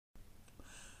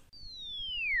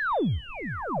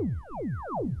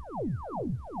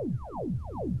Hello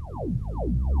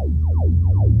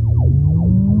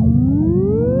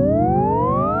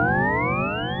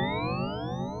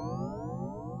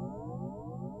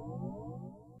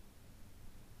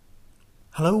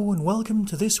and welcome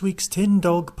to this week's Tin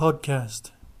Dog podcast.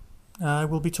 I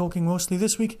will be talking mostly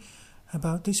this week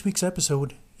about this week's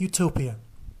episode, Utopia.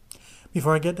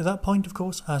 Before I get to that point, of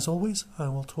course, as always, I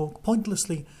will talk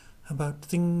pointlessly about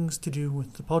things to do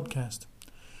with the podcast.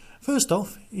 First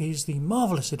off is the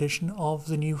marvellous edition of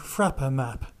the new Frapper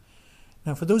map.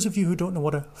 Now, for those of you who don't know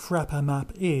what a Frapper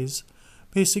map is,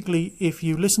 basically, if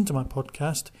you listen to my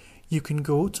podcast, you can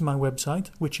go to my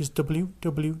website, which is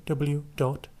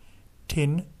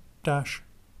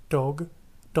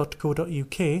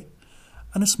www.tin-dog.co.uk,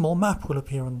 and a small map will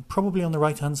appear probably on the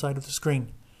right hand side of the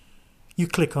screen. You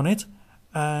click on it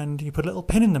and you put a little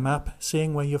pin in the map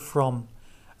saying where you're from.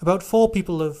 About 4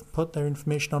 people have put their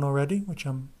information on already, which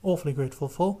I'm awfully grateful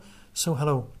for, so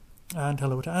hello. And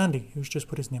hello to Andy, who's just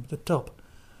put his name at the top.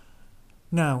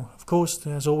 Now, of course,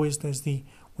 as always, there's the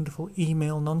wonderful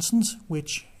email nonsense,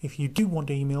 which if you do want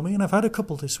to email me, and I've had a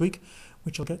couple this week,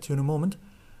 which I'll get to in a moment,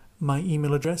 my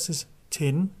email address is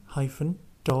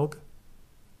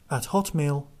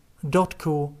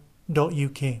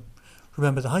tin-dog@hotmail.co.uk.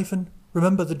 Remember the hyphen,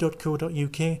 remember the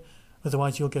 .co.uk,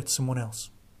 otherwise you'll get someone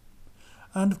else.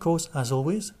 And of course, as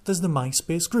always, there's the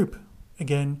MySpace group.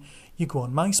 Again, you go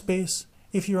on MySpace.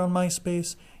 If you're on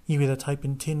MySpace, you either type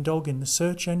in Tin Dog in the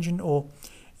search engine, or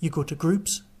you go to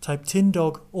groups, type Tin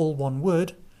Dog, all one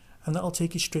word, and that'll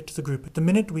take you straight to the group. At the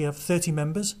minute, we have 30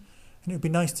 members, and it would be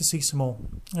nice to see some more.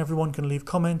 Everyone can leave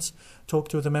comments, talk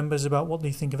to other members about what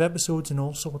they think of episodes and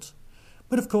all sorts.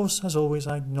 But of course, as always,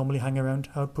 I normally hang around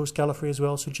Outpost Gallifrey as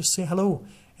well, so just say hello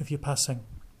if you're passing.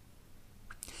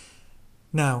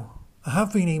 Now, I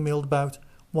have been emailed about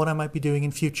what I might be doing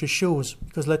in future shows,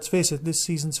 because let's face it, this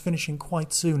season's finishing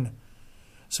quite soon.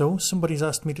 So, somebody's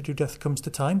asked me to do Death Comes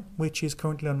to Time, which is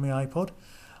currently on my iPod.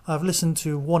 I've listened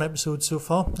to 1 episode so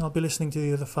far. I'll be listening to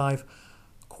the other 5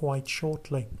 quite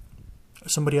shortly.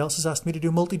 Somebody else has asked me to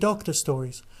do multi-doctor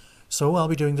stories. So I'll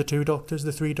be doing the 2 Doctors,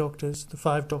 the 3 Doctors, the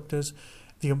 5 Doctors,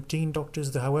 the umpteen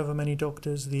Doctors, the however many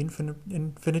Doctors, the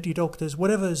infinity Doctors,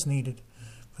 whatever is needed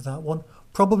for that one.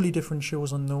 Probably different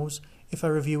shows on those. If I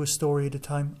review a story at a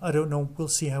time, I don't know. We'll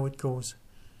see how it goes.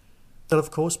 There'll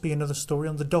of course be another story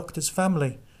on the Doctor's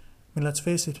family. I mean, let's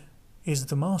face it, is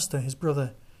the Master his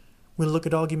brother? We'll look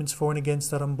at arguments for and against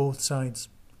that on both sides.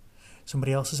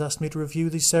 Somebody else has asked me to review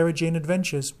the Sarah Jane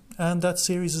Adventures, and that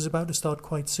series is about to start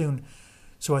quite soon.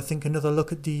 So I think another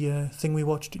look at the thing we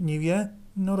watched at New Year,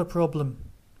 not a problem.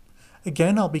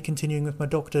 Again, I'll be continuing with my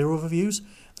Doctor overviews.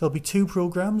 There'll be 2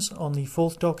 programmes on the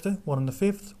 4th Doctor, one on the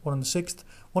 5th, one on the 6th,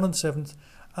 one on the 7th,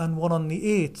 and one on the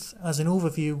 8th, as an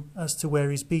overview as to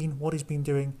where he's been, what he's been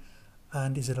doing,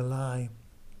 and is it a lie.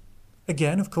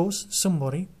 Again, of course,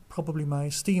 somebody, probably my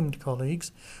esteemed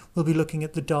colleagues, will be looking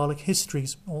at the Dalek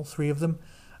histories, all 3 of them,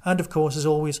 and of course, as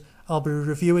always, I'll be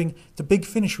reviewing the Big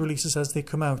Finish releases as they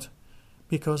come out,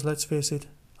 because let's face it,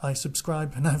 I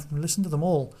subscribe and I've listened to them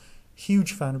all.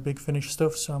 Huge fan of Big Finish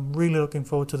stuff, so I'm really looking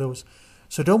forward to those.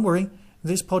 So don't worry,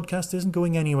 this podcast isn't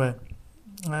going anywhere,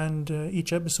 and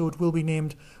each episode will be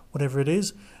named whatever it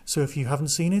is, so if you haven't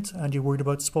seen it and you're worried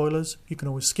about spoilers, you can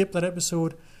always skip that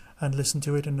episode and listen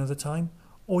to it another time,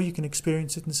 or you can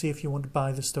experience it and see if you want to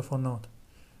buy the stuff or not.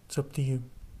 It's up to you.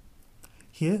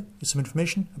 Here is some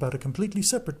information about a completely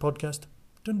separate podcast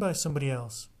done by somebody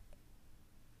else.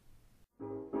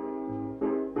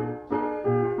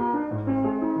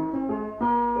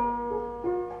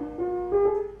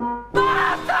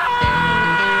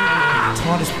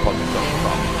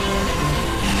 TARDISPod.com.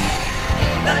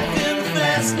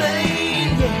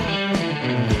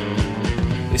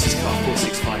 This is car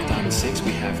 465 Diamond 6.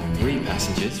 We have 3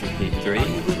 passengers. Repeat 3.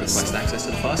 Request access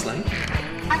to the fast lane.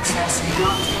 Access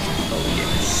granted. Oh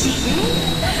yes.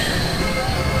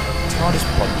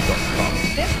 TARDISPod.com.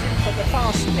 Distance for the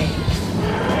fast lane.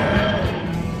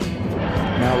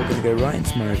 Now we're going to go right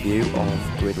into my review of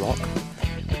Gridlock,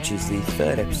 which is the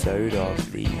 3rd episode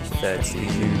of the 3rd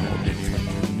season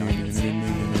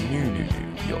New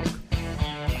York.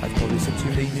 I've probably said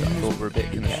 2 things that I thought were a bit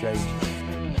strange.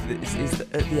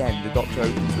 At the end, the Doctor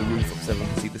opens the roof up so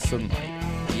everyone can see the sunlight.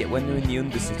 Yet when they're in the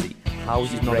Undercity, how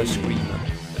is it not a screamer?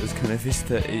 It was kind of is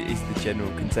the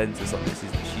general consensus on this,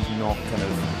 is that she's not kind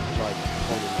of like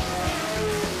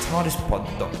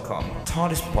TARDISPod.com.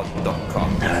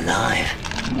 TARDISPod.com. They're alive.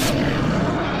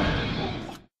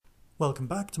 Welcome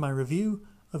back to my review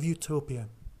of Utopia.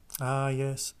 Ah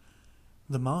yes,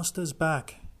 the Master's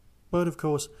back. But of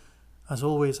course, as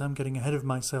always, I'm getting ahead of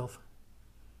myself.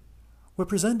 we're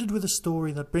presented with a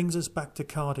story that brings us back to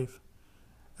Cardiff.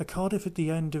 A Cardiff at the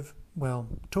end of, well,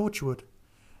 Torchwood.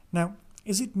 Now,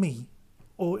 is it me,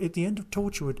 or at the end of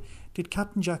Torchwood, did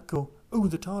Captain Jack go, "Oh,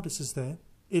 the TARDIS is there"?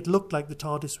 It looked like the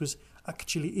TARDIS was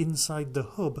actually inside the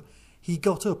hub. He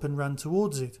got up and ran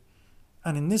towards it.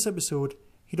 And in this episode,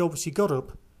 he'd obviously got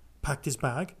up, packed his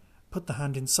bag, put the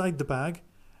hand inside the bag,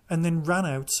 and then ran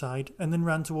outside and then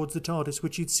ran towards the TARDIS,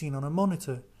 which he'd seen on a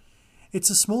monitor. It's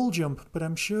a small jump, but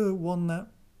I'm sure one that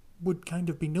would kind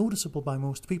of be noticeable by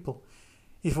most people.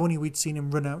 If only we'd seen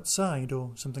him run outside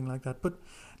or something like that. But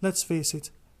let's face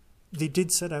it, they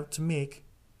did set out to make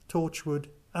Torchwood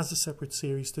as a separate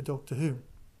series to Doctor Who,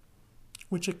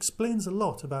 which explains a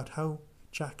lot about how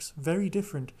Jack's very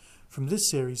different from this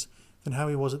series than how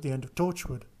he was at the end of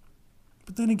Torchwood.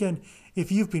 But then again,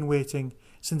 if you've been waiting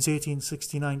since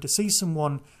 1869 to see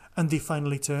someone and they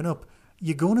finally turn up,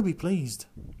 you're going to be pleased.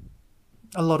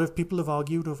 A lot of people have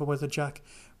argued over whether Jack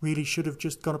really should have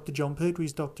just gone up to John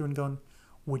Pertwee's doctor and gone,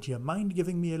 "Would you mind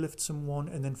giving me a lift, someone,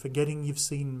 and then forgetting you've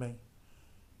seen me?"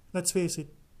 Let's face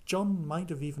it, John might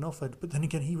have even offered, but then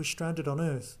again he was stranded on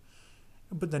Earth.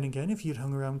 But then again, if you'd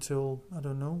hung around till, I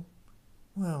don't know,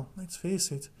 well, let's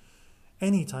face it,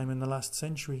 any time in the last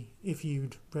century, if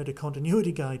you'd read a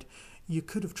continuity guide, you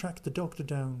could have tracked the Doctor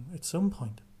down at some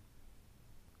point.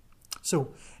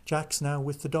 So, Jack's now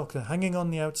with the Doctor, hanging on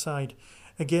the outside,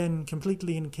 again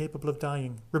completely incapable of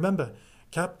dying. Remember,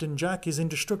 Captain Jack is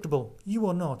indestructible. You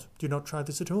are not. Do not try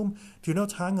this at home. Do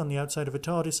not hang on the outside of a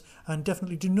TARDIS, and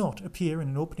definitely do not appear in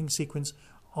an opening sequence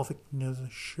of another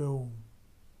show.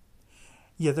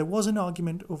 Yeah, there was an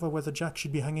argument over whether Jack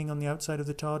should be hanging on the outside of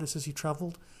the TARDIS as he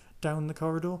travelled down the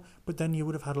corridor, but then you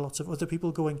would have had lots of other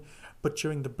people going, but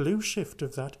during the blue shift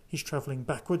of that, he's travelling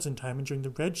backwards in time, and during the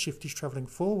red shift, he's travelling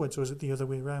forwards, or is it the other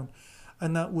way around?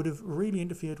 And that would have really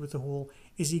interfered with the whole,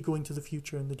 is he going to the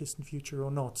future and the distant future or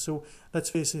not? So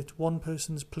let's face it, one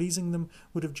person's pleasing them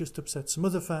would have just upset some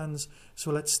other fans,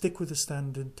 so let's stick with the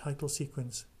standard title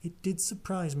sequence. It did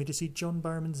surprise me to see John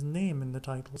Barrowman's name in the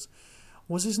titles.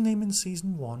 Was his name in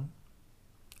season 1?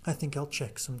 I think I'll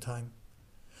check sometime.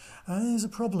 There's a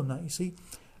problem now, you see.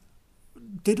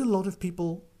 Did a lot of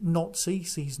people not see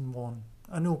season 1?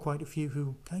 I know quite a few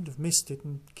who kind of missed it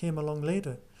and came along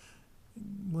later.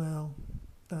 Well,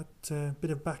 that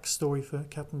bit of backstory for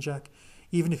Captain Jack,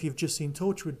 even if you've just seen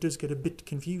Torchwood, does get a bit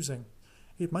confusing.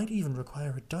 It might even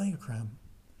require a diagram.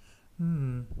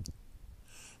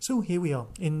 So here we are,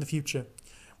 in the future.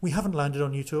 We haven't landed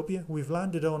on Utopia, we've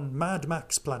landed on Mad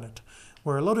Max planet,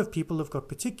 where a lot of people have got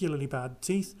particularly bad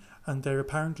teeth, and they're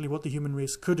apparently what the human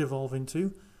race could evolve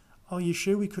into. Are you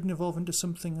sure we couldn't evolve into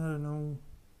something, I don't know,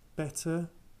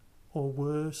 better, or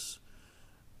worse,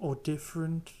 or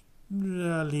different?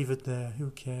 Leave it there, who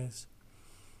cares?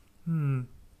 And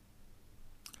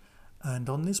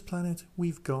on this planet,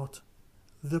 we've got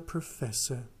the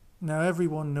Professor. Now,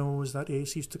 everyone knows that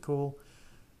Ace used to call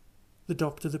the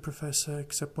Doctor the Professor,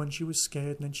 except when she was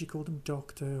scared, and then she called him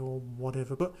Doctor, or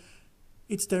whatever. But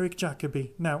it's Derek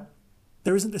Jacobi. Now,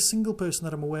 there isn't a single person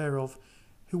that I'm aware of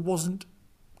who wasn't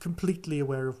completely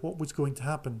aware of what was going to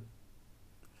happen.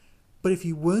 But if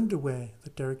you weren't aware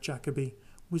that Derek Jacobi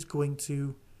was going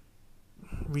to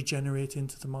regenerate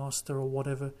into the Master or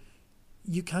whatever,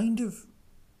 you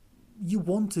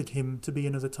wanted him to be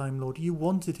another Time Lord. You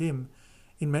wanted him,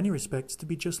 in many respects, to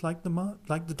be just like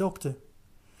the Doctor.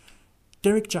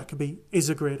 Derek Jacobi is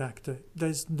a great actor.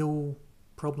 There's no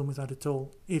problem with that at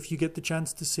all. If you get the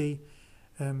chance to see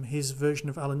his version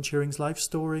of Alan Turing's life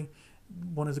story,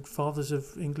 one of the fathers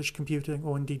of English computing,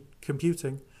 or indeed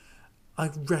computing,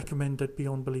 I recommend it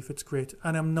beyond belief. It's great.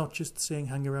 And I'm not just saying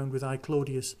hang around with I,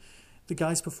 Claudius. The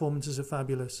guy's performances are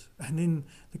fabulous. And in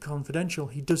The Confidential,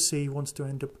 he does say he wants to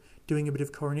end up doing a bit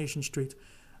of Coronation Street.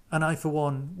 And I, for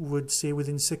one, would say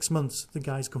within 6 months the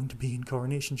guy's going to be in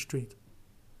Coronation Street.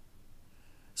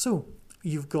 So,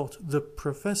 you've got the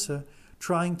Professor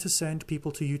trying to send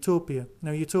people to Utopia.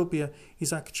 Now, Utopia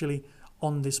is actually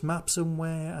on this map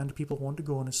somewhere, and people want to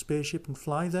go on a spaceship and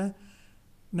fly there.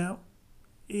 Now,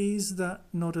 is that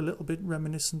not a little bit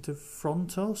reminiscent of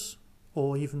Frontos?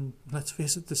 Or even, let's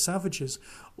face it, the Savages?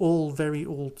 All very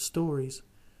old stories.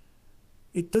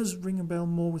 It does ring a bell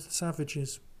more with the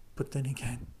Savages, but then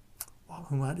again,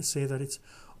 who had to say that it's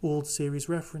old series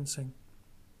referencing?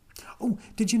 Oh,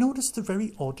 did you notice the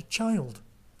very odd child?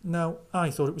 Now, I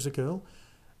thought it was a girl.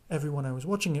 Everyone I was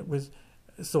watching it with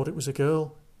thought it was a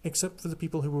girl, except for the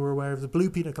people who were aware of the Blue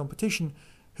Peter competition,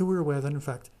 who were aware that, in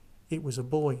fact, it was a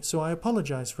boy. So I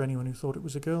apologise for anyone who thought it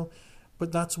was a girl,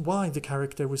 but that's why the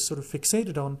character was sort of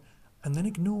fixated on and then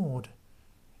ignored.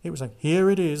 It was like, here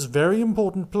it is, very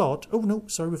important plot. Oh no,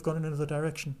 sorry, we've gone in another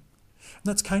direction. And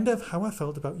that's kind of how I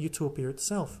felt about Utopia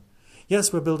itself.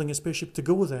 Yes, we're building a spaceship to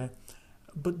go there,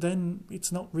 but then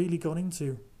it's not really gone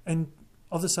into. And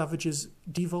are the savages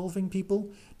devolving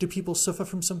people? Do people suffer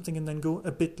from something and then go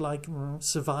a bit like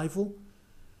survival?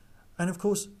 And of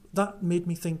course, that made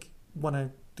me think when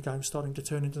the guy was starting to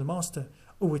turn into the master,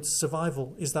 oh, it's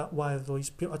survival. Is that why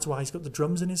that's why he's got the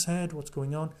drums in his head? What's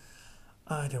going on?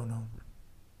 I don't know.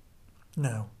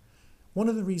 Now, one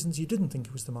of the reasons you didn't think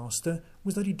he was the master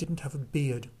was that he didn't have a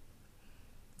beard.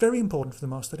 Very important for the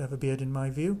master to have a beard in my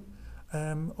view.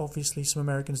 Obviously some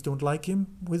Americans don't like him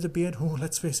with a beard. Oh,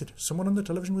 let's face it, someone on the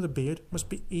television with a beard must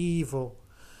be evil.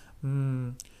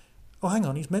 Oh, hang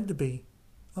on, he's meant to be.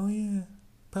 Oh yeah,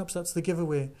 perhaps that's the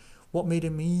giveaway. What made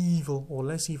him evil, or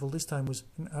less evil this time, was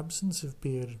an absence of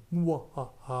beard.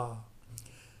 Wahaha.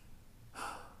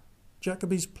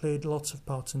 Jacoby's played lots of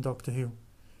parts in Doctor Who.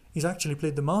 He's actually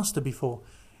played the Master before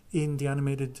in the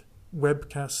animated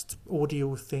webcast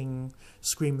audio thing,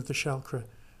 Scream of the Shalcra,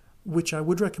 which I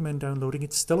would recommend downloading.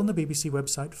 It's still on the BBC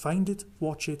website. Find it,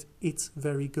 watch it, it's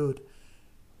very good.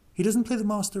 He doesn't play the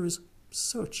Master as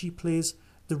such. He plays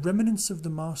the remnants of the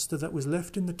Master that was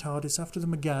left in the TARDIS after the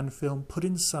McGann film put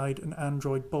inside an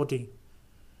android body.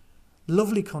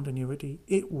 Lovely continuity.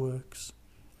 It works.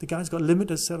 The guy's got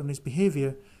limiters set on his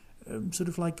behaviour, sort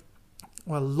of like,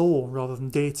 well, law rather than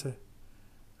data.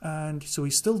 And so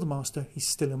he's still the Master, he's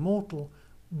still immortal,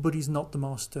 but he's not the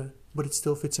Master, but it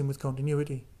still fits in with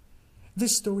continuity.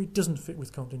 This story doesn't fit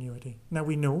with continuity. Now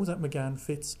we know that McGann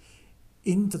fits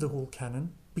into the whole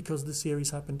canon because the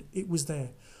series happened. It was there.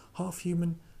 Half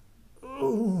human.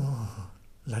 Oh,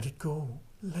 let it go.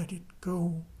 Let it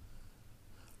go.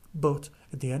 But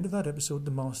at the end of that episode,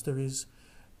 the Master is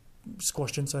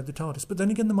squashed inside the TARDIS. But then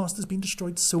again, the Master's been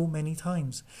destroyed so many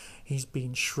times. He's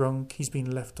been shrunk. He's been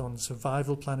left on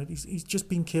survival planet. He's just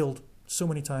been killed so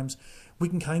many times. We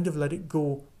can kind of let it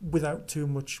go without too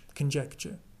much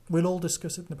conjecture. We'll all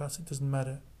discuss it in the past. It doesn't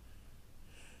matter.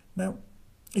 Now,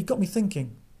 it got me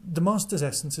thinking. The Master's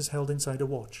essence is held inside a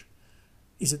watch.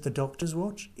 Is it the Doctor's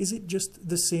watch? Is it just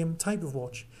the same type of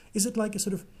watch? Is it like a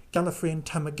sort of Gallifreyan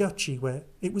Tamagotchi where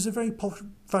it was a very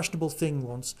fashionable thing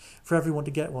once for everyone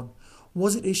to get one?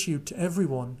 Was it issued to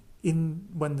everyone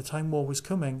when the Time War was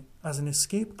coming as an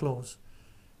escape clause?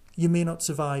 You may not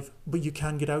survive, but you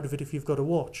can get out of it if you've got a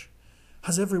watch.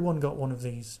 Has everyone got one of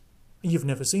these? You've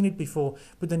never seen it before,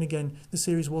 but then again, the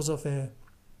series was off air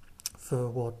for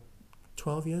what,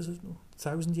 12 years,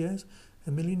 1,000 years,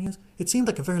 1,000,000 years? It seemed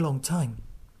like a very long time.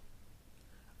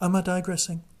 Am I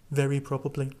digressing? Very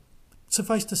probably.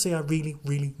 Suffice to say, I really,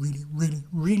 really, really, really,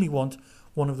 really want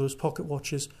one of those pocket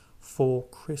watches for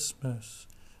Christmas.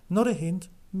 Not a hint,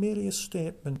 merely a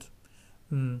statement.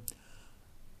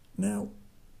 Now,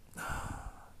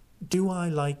 do I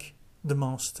like the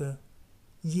Master?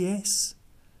 Yes.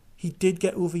 He did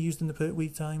get overused in the Pertwee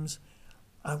times.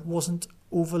 I wasn't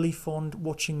overly fond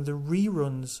watching the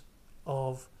reruns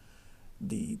of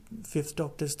the Fifth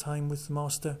Doctor's time with the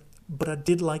Master, but I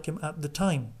did like him at the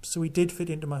time, so he did fit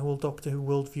into my whole Doctor Who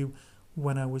worldview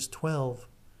when I was 12.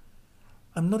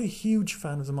 I'm not a huge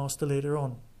fan of the Master later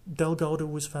on. Delgado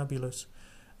was fabulous,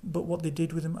 but what they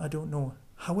did with him, I don't know.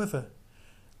 However,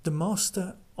 the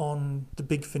Master on the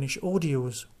Big Finish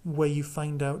audios, where you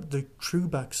find out the true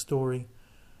backstory,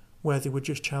 where they were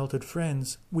just childhood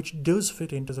friends, which does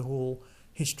fit into the whole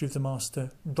history of the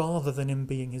Master, rather than him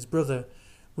being his brother,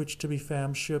 which, to be fair,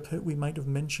 I'm sure we might have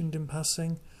mentioned in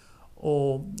passing,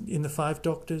 or in the Five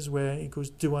Doctors, where he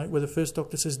goes, where the first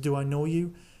Doctor says, "Do I know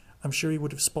you?" I'm sure he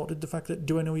would have spotted the fact that,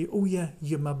 "Do I know you? Oh yeah,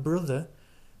 you're my brother."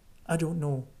 I don't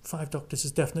know. Five Doctors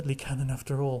is definitely canon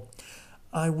after all.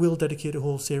 I will dedicate a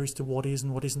whole series to what is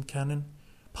and what isn't canon.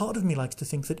 Part of me likes to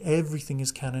think that everything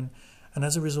is canon, and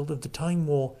as a result of the Time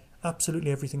War,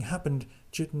 absolutely everything happened,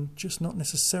 just not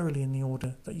necessarily in the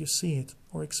order that you see it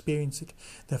or experience it.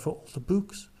 Therefore, all the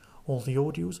books, all the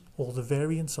audios, all the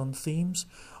variants on themes,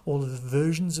 all of the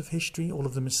versions of history, all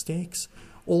of the mistakes,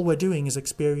 all we're doing is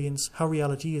experience how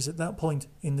reality is at that point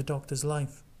in the Doctor's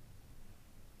life.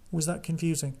 Was that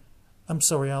confusing? I'm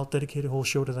sorry, I'll dedicate a whole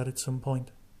show to that at some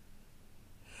point.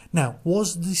 Now,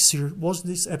 was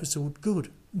this episode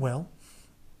good? Well,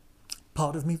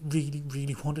 part of me really,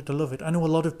 really wanted to love it. I know a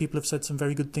lot of people have said some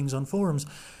very good things on forums,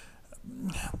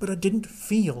 but I didn't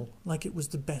feel like it was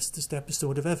the bestest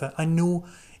episode of ever. I know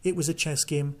it was a chess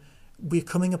game. We're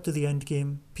coming up to the end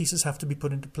game. Pieces have to be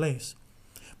put into place.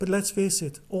 But let's face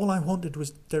it, all I wanted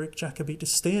was Derek Jacobi to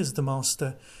stay as the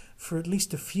Master for at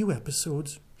least a few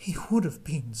episodes. He would have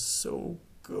been so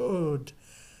good.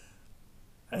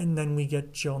 And then we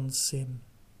get John Sim.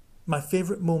 My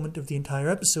favourite moment of the entire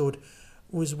episode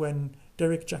was when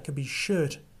Derek Jacobi's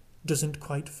shirt doesn't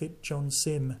quite fit John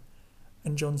Sim.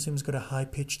 And John Sim's got a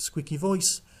high-pitched, squeaky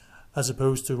voice, as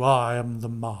opposed to, I am the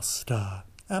master.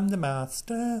 I'm the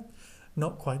master.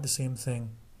 Not quite the same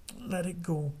thing. Let it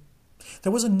go.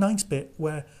 There was a nice bit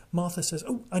where Martha says,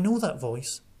 oh, I know that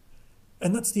voice.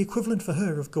 And that's the equivalent for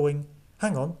her of going,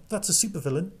 hang on, that's a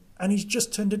supervillain, and he's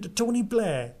just turned into Tony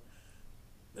Blair.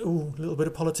 Oh, a little bit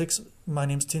of politics. My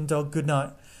name's Tin Dog, good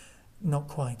night. Not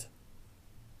quite.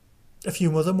 A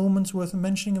few other moments worth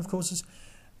mentioning, of course, is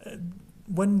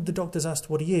when the Doctor's asked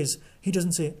what he is, he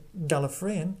doesn't say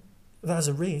Gallifreyan, that's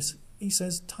a race, he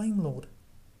says Time Lord.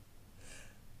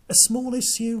 A small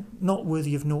issue, not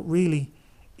worthy of note really,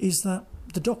 is that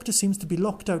the Doctor seems to be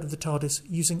locked out of the TARDIS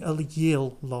using a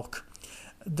Yale lock,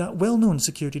 that well-known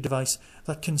security device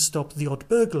that can stop the odd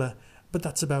burglar, but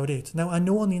that's about it. Now, I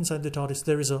know on the inside of the TARDIS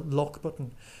there is a lock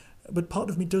button, but part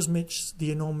of me does miss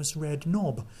the enormous red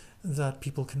knob that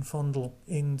people can fondle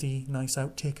in the nice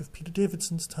outtake of Peter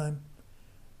Davidson's time.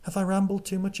 Have I rambled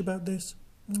too much about this?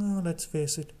 No, let's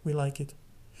face it, we like it.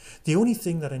 The only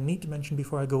thing that I need to mention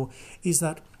before I go is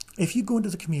that if you go into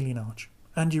the Chameleon Arch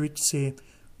and you reach, say,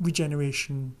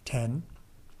 Regeneration 10,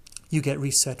 you get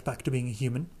reset back to being a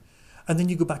human, and then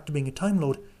you go back to being a Time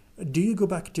Lord. Do you go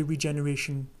back to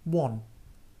Regeneration 1?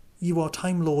 You are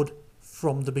Time Lord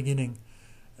from the beginning,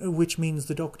 which means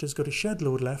the Doctor's got a shed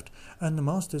load left and the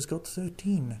Master's got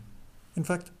 13. In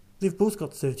fact, they've both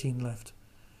got 13 left.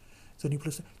 30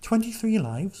 plus 23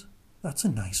 lives? That's a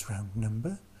nice round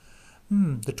number.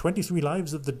 The 23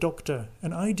 Lives of the Doctor,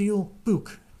 an ideal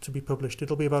book to be published.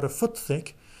 It'll be about a foot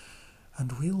thick,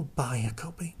 and we'll buy a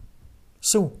copy.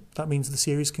 So, that means the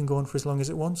series can go on for as long as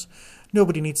it wants.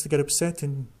 Nobody needs to get upset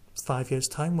in 5 years'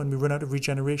 time when we run out of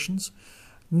regenerations.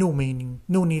 No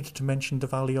need to mention the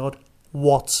Valiard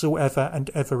whatsoever and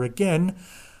ever again.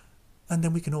 And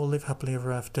then we can all live happily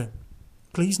ever after.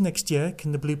 Please, next year,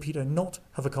 can the Blue Peter not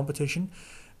have a competition?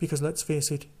 Because let's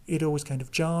face it, it always kind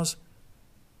of jars.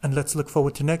 And let's look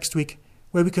forward to next week,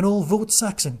 where we can all vote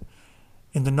Saxon,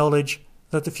 in the knowledge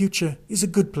that the future is a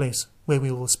good place where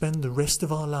we will spend the rest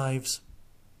of our lives.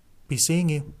 Be seeing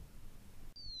you.